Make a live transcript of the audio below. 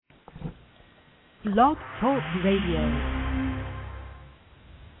Blog Talk Radio.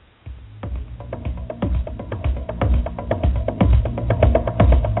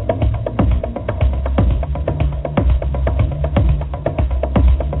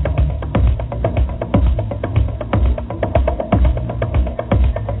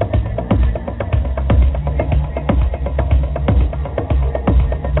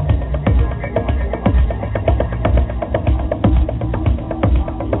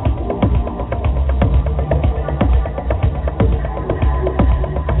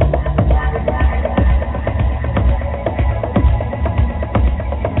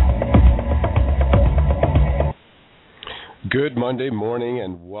 Good Monday morning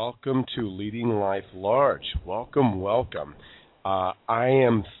and welcome to Leading Life Large. Welcome, welcome. I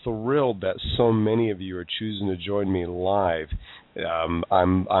am thrilled that so many of you are choosing to join me live. I'm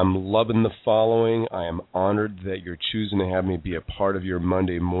loving the following. I am honored that you're choosing to have me be a part of your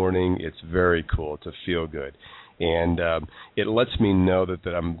Monday morning. It's very cool to feel good. And it lets me know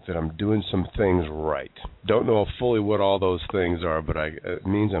that I'm doing some things right. Don't know fully what all those things are, but it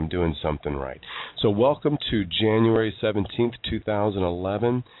means I'm doing something right. So welcome to January 17th,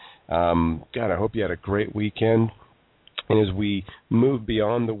 2011. God, I hope you had a great weekend. And as we move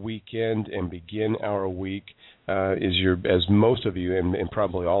beyond the weekend and begin our week, as most of you and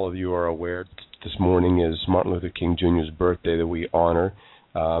probably all of you are aware, this morning is Martin Luther King Jr.'s birthday that we honor.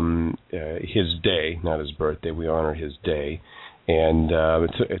 His day, not his birthday. We honor his day, and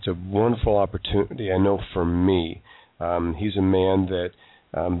it's a wonderful opportunity. I know for me, he's a man that,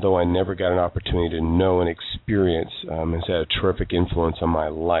 though I never got an opportunity to know and experience, has had a terrific influence on my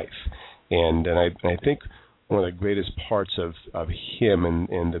life. And I think one of the greatest parts of him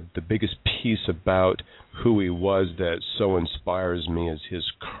and the biggest piece about who he was that so inspires me is his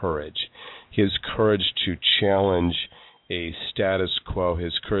courage to challenge a status quo,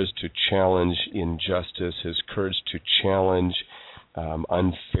 his courage to challenge injustice, his courage to challenge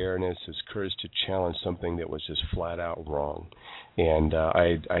unfairness, his courage to challenge something that was just flat out wrong. And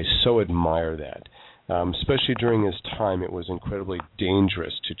I so admire that. Especially during his time, it was incredibly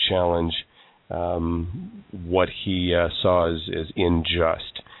dangerous to challenge what he saw as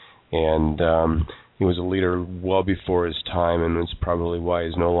unjust. And he was a leader well before his time, and it's probably why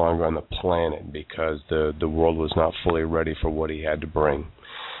he's no longer on the planet, because the world was not fully ready for what he had to bring.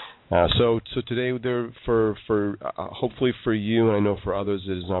 So today, for hopefully for you, and I know for others,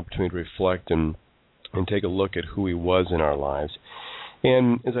 it is an opportunity to reflect and take a look at who he was in our lives.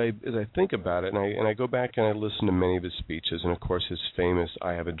 And as I think about it, and I go back and I listen to many of his speeches, and of course his famous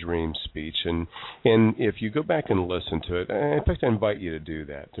 "I Have a Dream" speech, and if you go back and listen to it, in fact I invite you to do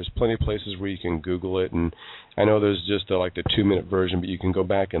that. There's plenty of places where you can Google it, and I know there's just like the 2-minute version, but you can go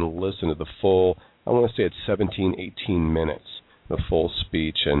back and listen to the full. I want to say it's 17, 18 minutes, the full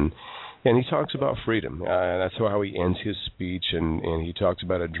speech, and he talks about freedom. That's how he ends his speech, and he talks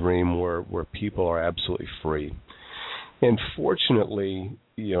about a dream where people are absolutely free. And fortunately,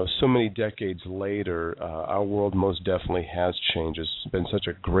 so many decades later, our world most definitely has changed. There's been such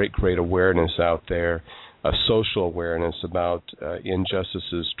a great awareness out there, a social awareness about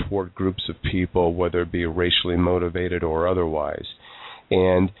injustices toward groups of people, whether it be racially motivated or otherwise.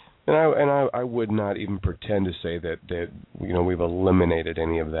 And I would not even pretend to say that we've eliminated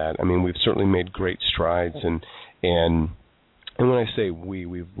any of that. I mean, we've certainly made great strides, and when I say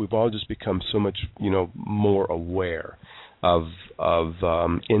we've all just become so much more aware of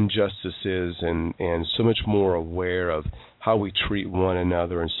injustices and so much more aware of how we treat one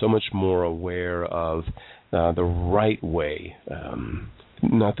another, and so much more aware of the right way,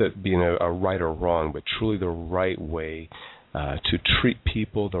 not that being a right or wrong, but truly the right way to treat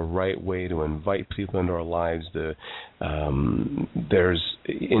people, the right way to invite people into our lives. Even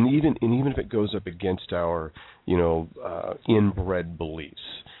if it goes up against our inbred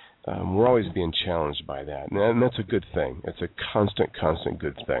beliefs, we're always being challenged by that, and that's a good thing. It's a constant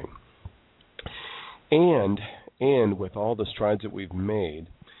good thing. And with all the strides that we've made,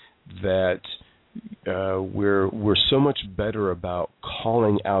 that we're so much better about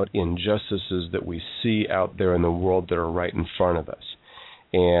calling out injustices that we see out there in the world that are right in front of us.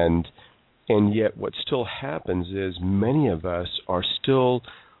 And yet what still happens is many of us are still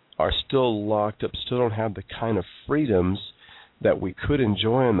locked up, still don't have the kind of freedoms that we could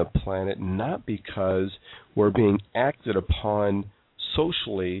enjoy on the planet, not because we're being acted upon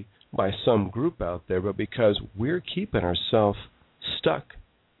socially by some group out there, but because we're keeping ourselves stuck,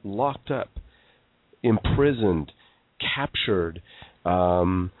 locked up, imprisoned, captured,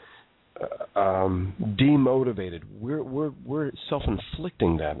 demotivated. We're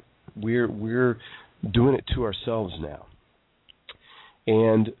self-inflicting that. We're doing it to ourselves now.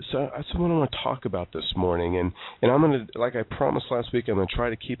 And so that's what I want to talk about this morning. And I'm going to, like I promised last week, I'm going to try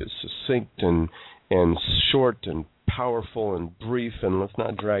to keep it succinct and short and powerful and brief, and let's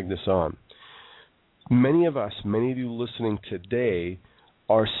not drag this on. Many of you listening today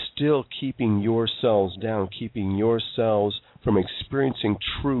are still keeping yourselves down, keeping yourselves from experiencing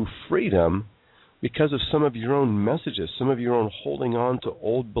true freedom because of some of your own messages, some of your own holding on to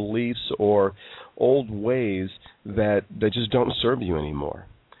old beliefs or old ways that just don't serve you anymore.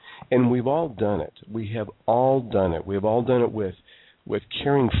 And we've all done it. We have all done it. We have all done it with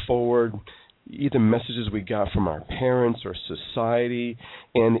carrying forward either messages we got from our parents or society,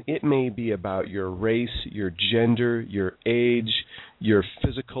 and it may be about your race, your gender, your age, your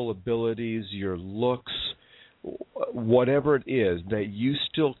physical abilities, your looks, whatever it is that you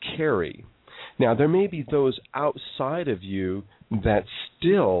still carry. Now, there may be those outside of you that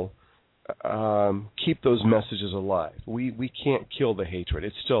still keep those messages alive. We can't kill the hatred.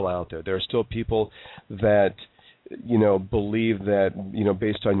 It's still out there. There are still people that believe that,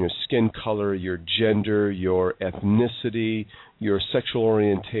 based on your skin color, your gender, your ethnicity, your sexual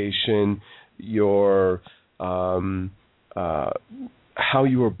orientation, your how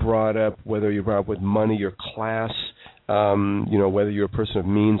you were brought up, whether you're brought up with money, your class, whether you're a person of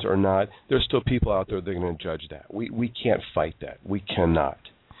means or not, there's still people out there that are going to judge that. We can't fight that. We cannot.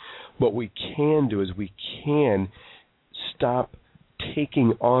 What we can do is we can stop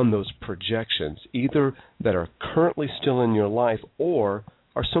taking on those projections, either that are currently still in your life or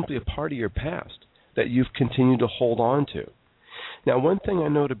are simply a part of your past that you've continued to hold on to. Now, one thing I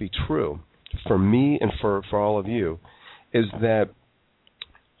know to be true for me and for all of you is that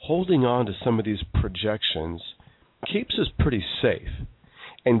holding on to some of these projections keeps us pretty safe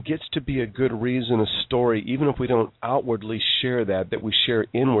and gets to be a good reason, a story, even if we don't outwardly share that we share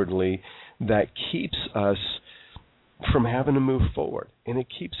inwardly, that keeps us from having to move forward, and it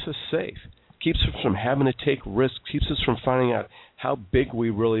keeps us safe, keeps us from having to take risks, keeps us from finding out how big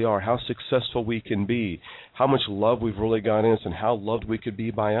we really are, how successful we can be, how much love we've really got in us, and how loved we could be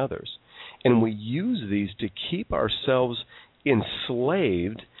by others. And we use these to keep ourselves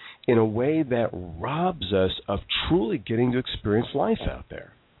enslaved in a way that robs us of truly getting to experience life out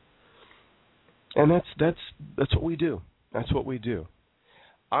there. And that's what we do. That's what we do.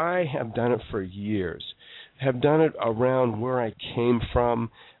 I have done it for years. Have done it around where I came from.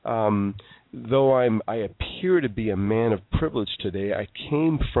 Though I appear to be a man of privilege today, I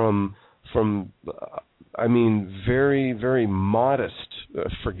came from very, very modest.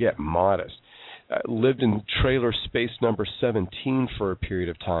 Forget modest. Lived in trailer space number 17 for a period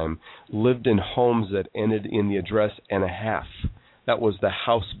of time. Lived in homes that ended in the address and a half. That was the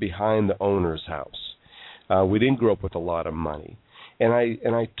house behind the owner's house. We didn't grow up with a lot of money. And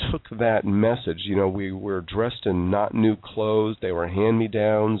I took that message. We were dressed in not new clothes. They were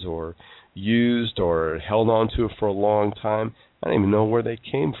hand-me-downs or used or held on to for a long time. I didn't even know where they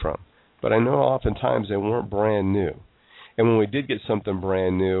came from. But I know oftentimes they weren't brand new. And when we did get something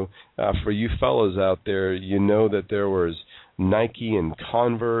brand new, for you fellows out there, you know that there was Nike and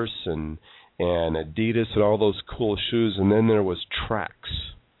Converse and Adidas and all those cool shoes, and then there was Tracks.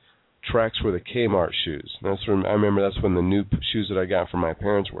 Tracks were the Kmart shoes. I remember that's when the new shoes that I got from my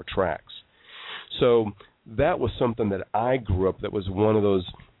parents were Tracks. So that was something that I grew up, that was one of those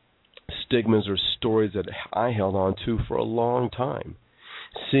stigmas or stories that I held on to for a long time.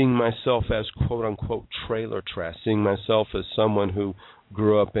 Seeing myself as quote-unquote trailer trash, seeing myself as someone who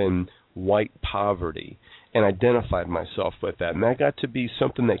grew up in white poverty and identified myself with that. And that got to be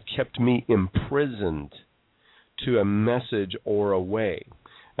something that kept me imprisoned to a message or a way.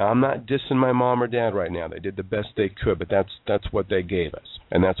 Now, I'm not dissing my mom or dad right now. They did the best they could, but that's what they gave us,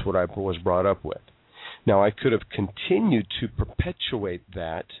 and that's what I was brought up with. Now, I could have continued to perpetuate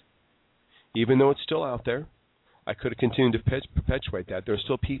that, even though it's still out there. I could have continued to perpetuate that. There are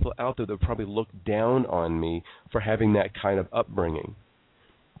still people out there that probably look down on me for having that kind of upbringing.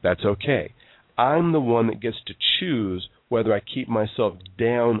 That's okay. I'm the one that gets to choose whether I keep myself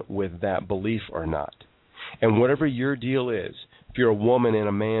down with that belief or not. And whatever your deal is, if you're a woman in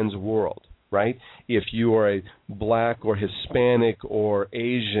a man's world, right? If you are a black or Hispanic or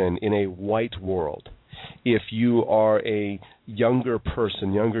Asian in a white world, if you are a younger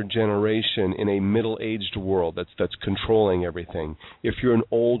person, younger generation in a middle-aged world that's controlling everything, if you're an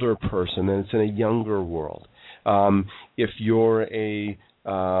older person, then it's in a younger world. If you're a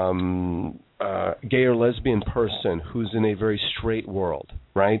gay or lesbian person who's in a very straight world,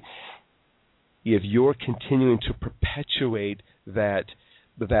 right? If you're continuing to perpetuate that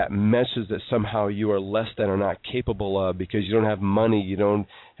that message that somehow you are less than or not capable of because you don't have money, you don't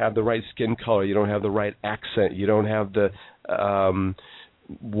have the right skin color, you don't have the right accent, you don't have the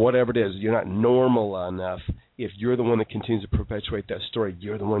whatever it is, you're not normal enough. If you're the one that continues to perpetuate that story,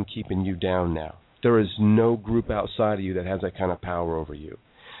 you're the one keeping you down now. There is no group outside of you that has that kind of power over you.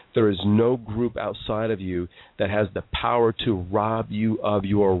 There is no group outside of you that has the power to rob you of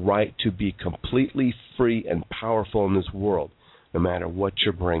your right to be completely free and powerful in this world, no matter what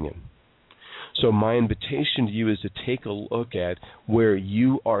you're bringing. So my invitation to you is to take a look at where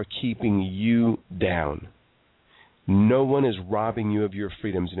you are keeping you down. No one is robbing you of your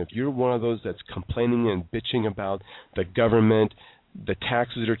freedoms. And if you're one of those that's complaining and bitching about the government, the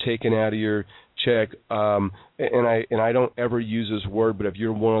taxes that are taken out of your check, and I don't ever use this word, but if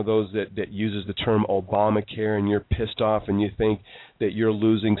you're one of those that uses the term Obamacare and you're pissed off and you think that you're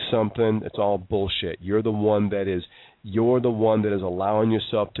losing something, it's all bullshit. You're the one that is allowing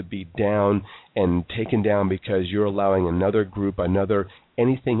yourself to be down and taken down because you're allowing another group,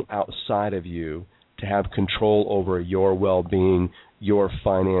 anything outside of you to have control over your well-being, your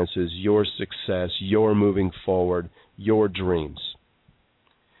finances, your success, your moving forward, your dreams.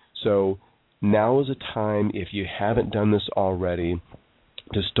 So now is a time, if you haven't done this already,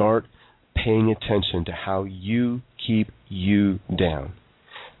 to start paying attention to how you keep you down.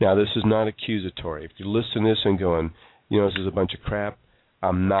 Now, this is not accusatory. If you listen to this and going, this is a bunch of crap,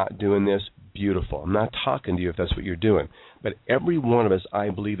 I'm not doing this, beautiful. I'm not talking to you if that's what you're doing. But every one of us, I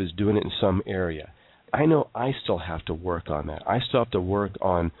believe, is doing it in some area. I know I still have to work on that. I still have to work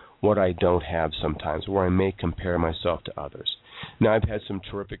on what I don't have sometimes, where I may compare myself to others. Now, I've had some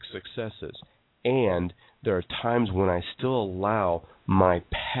terrific successes, and there are times when I still allow my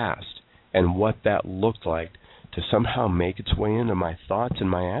past and what that looked like to somehow make its way into my thoughts and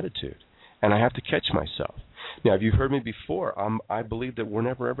my attitude, and I have to catch myself. Now, if you've heard me before, I believe that we're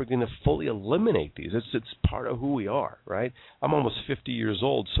never ever going to fully eliminate these. It's part of who we are, right? I'm almost 50 years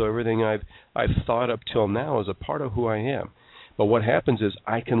old, so everything I've thought up till now is a part of who I am. But what happens is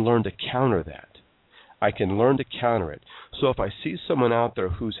I can learn to counter that. I can learn to counter it. So if I see someone out there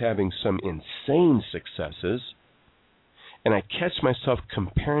who's having some insane successes, and I catch myself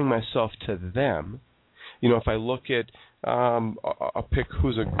comparing myself to them, if I look at, I'll pick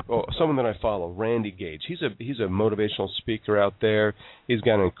someone that I follow, Randy Gage. He's a motivational speaker out there. He's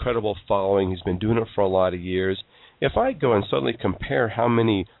got an incredible following. He's been doing it for a lot of years. If I go and suddenly compare how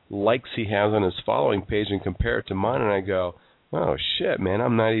many likes he has on his following page and compare it to mine, and I go, oh, shit, man,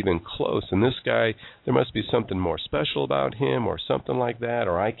 I'm not even close. And this guy, there must be something more special about him or something like that,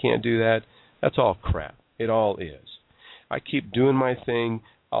 or I can't do that. That's all crap. It all is. I keep doing my thing.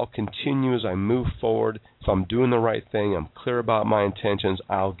 I'll continue as I move forward. If I'm doing the right thing, I'm clear about my intentions,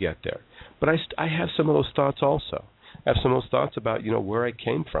 I'll get there. But I have some of those thoughts also. I have some of those thoughts about, where I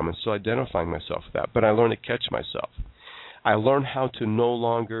came from and still identifying myself with that. But I learn to catch myself. I learn how to no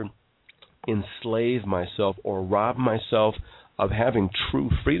longer enslave myself or rob myself of having true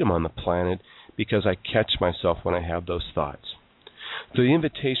freedom on the planet because I catch myself when I have those thoughts. So the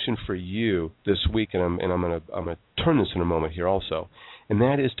invitation for you this week, and I'm going to turn this in a moment here also, and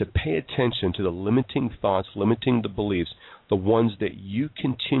that is to pay attention to the limiting thoughts, limiting the beliefs, the ones that you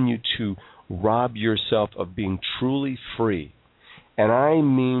continue to rob yourself of being truly free. And I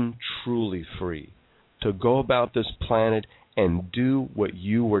mean truly free, to go about this planet and do what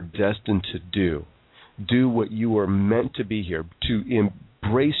you were destined to do. Do what you were meant to be here, to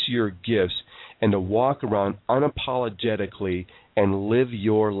embrace your gifts and to walk around unapologetically and live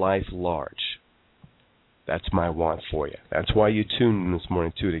your life large. That's my want for you. That's why you tuned in this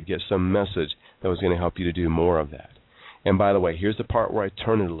morning, too, to get some message that was going to help you to do more of that. And by the way, here's the part where I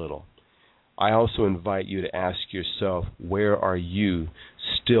turn it a little. I also invite you to ask yourself, where are you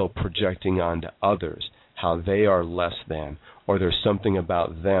still projecting onto others how they are less than, or there's something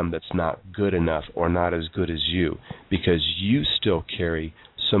about them that's not good enough or not as good as you, because you still carry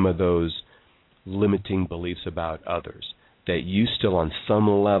some of those limiting beliefs about others, that you still on some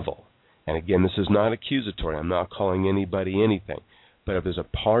level, and again, this is not accusatory, I'm not calling anybody anything, but if there's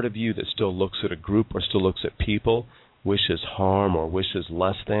a part of you that still looks at a group or still looks at people, wishes harm or wishes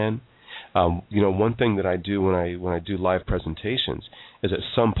less than, one thing that I do when I do live presentations is at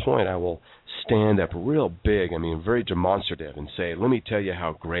some point I will stand up real big, very demonstrative, and say, let me tell you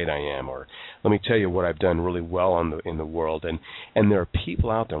how great I am, or let me tell you what I've done really well in the world. And there are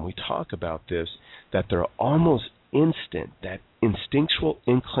people out there, and we talk about this, that they're almost instant, that instinctual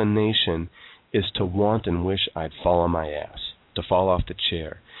inclination is to want and wish I'd fall on my ass, to fall off the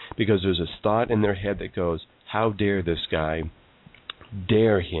chair, because there's a thought in their head that goes, how dare this guy,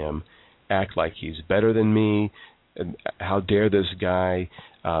 dare him act like he's better than me, how dare this guy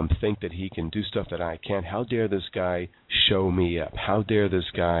think that he can do stuff that I can't. How dare this guy show me up? How dare this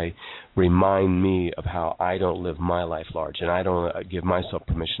guy remind me of how I don't live my life large, and I don't give myself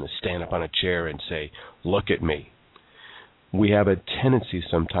permission to stand up on a chair and say, look at me. We have a tendency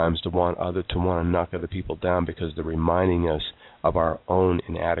sometimes to want to knock other people down because they're reminding us of our own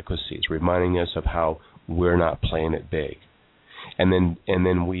inadequacies, reminding us of how we're not playing it big. And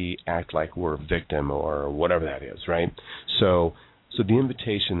then we act like we're a victim or whatever that is, right? So the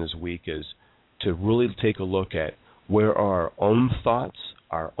invitation this week is to really take a look at where our own thoughts,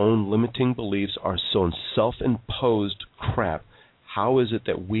 our own limiting beliefs, our own self-imposed crap, how is it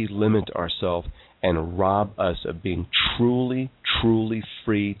that we limit ourselves and rob us of being truly, truly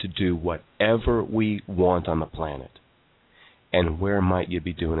free to do whatever we want on the planet? And where might you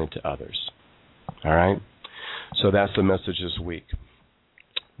be doing it to others? All right? So that's the message this week.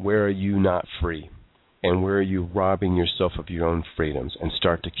 Where are you not free? And where are you robbing yourself of your own freedoms? And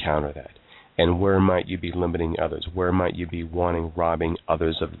start to counter that. And where might you be limiting others? Where might you be robbing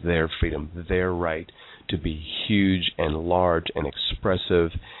others of their freedom, their right to be huge and large and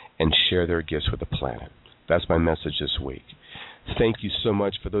expressive and share their gifts with the planet? That's my message this week. Thank you so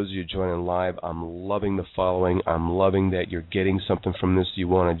much for those of you joining live. I'm loving the following. I'm loving that you're getting something from this. You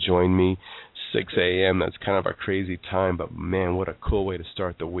want to join me, 6 a.m. That's kind of a crazy time, but man, what a cool way to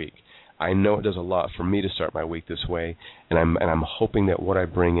start the week. I know it does a lot for me to start my week this way, and I'm hoping that what I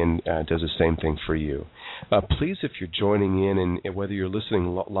bring in does the same thing for you. Please, if you're joining in, and whether you're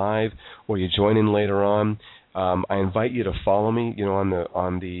listening live or you join in later on, I invite you to follow me. On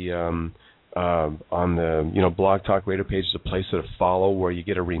the Blog Talk Radio page is a place to follow where you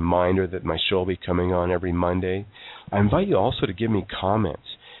get a reminder that my show will be coming on every Monday. I invite you also to give me comments.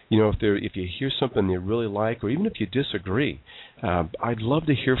 If you hear something you really like, or even if you disagree, I'd love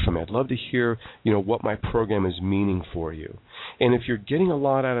to hear from you. I'd love to hear, what my program is meaning for you. And if you're getting a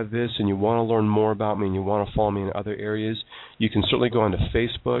lot out of this and you want to learn more about me and you want to follow me in other areas, you can certainly go onto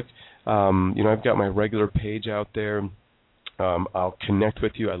Facebook. I've got my regular page out there. I'll connect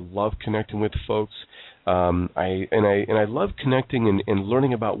with you. I love connecting with folks. I love connecting and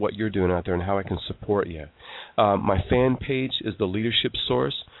learning about what you're doing out there and how I can support you. My fan page is the Leadership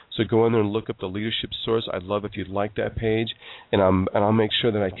Source. So go in there and look up the Leadership Source. I'd love if you'd like that page, and I'll make sure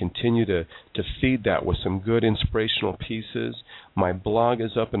that I continue to feed that with some good inspirational pieces. My blog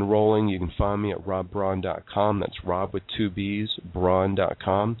is up and rolling. You can find me at robbraun.com. That's Rob with 2 B's,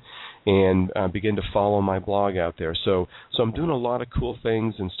 Braun.com, and begin to follow my blog out there. So I'm doing a lot of cool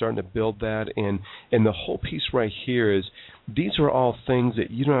things and starting to build that. And the whole piece right here is these are all things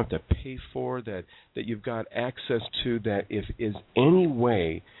that you don't have to pay for, that you've got access to, that if is any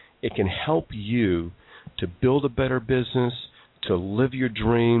way it can help you to build a better business, to live your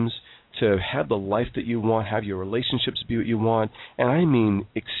dreams, to have the life that you want, have your relationships be what you want, and I mean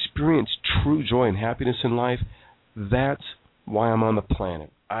experience true joy and happiness in life. That's why I'm on the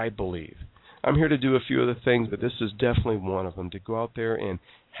planet, I believe. I'm here to do a few other things, but this is definitely one of them, to go out there and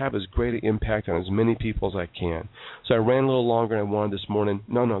have as great an impact on as many people as I can. So I ran a little longer than I wanted this morning.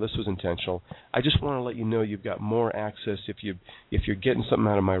 No, this was intentional. I just want to let you know you've got more access. If you're getting something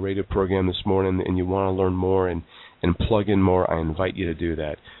out of my radio program this morning and you want to learn more and plug in more, I invite you to do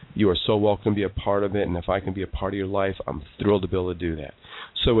that. You are so welcome to be a part of it, and if I can be a part of your life, I'm thrilled to be able to do that.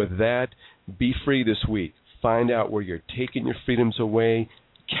 So with that, be free this week. Find out where you're taking your freedoms away,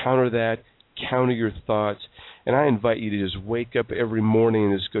 counter that, counter your thoughts, and I invite you to just wake up every morning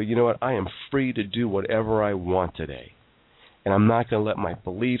and just go, you know what, I am free to do whatever I want today. And I'm not going to let my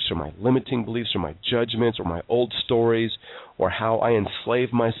beliefs or my limiting beliefs or my judgments or my old stories or how I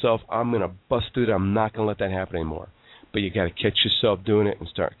enslave myself, I'm going to bust through it. I'm not going to let that happen anymore. But you got to catch yourself doing it and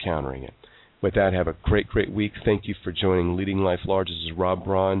start countering it. With that, have a great, great week. Thank you for joining Leading Life Large. This is Rob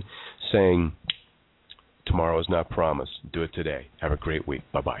Braun saying, tomorrow is not promised. Do it today. Have a great week.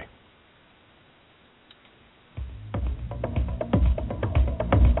 Bye-bye.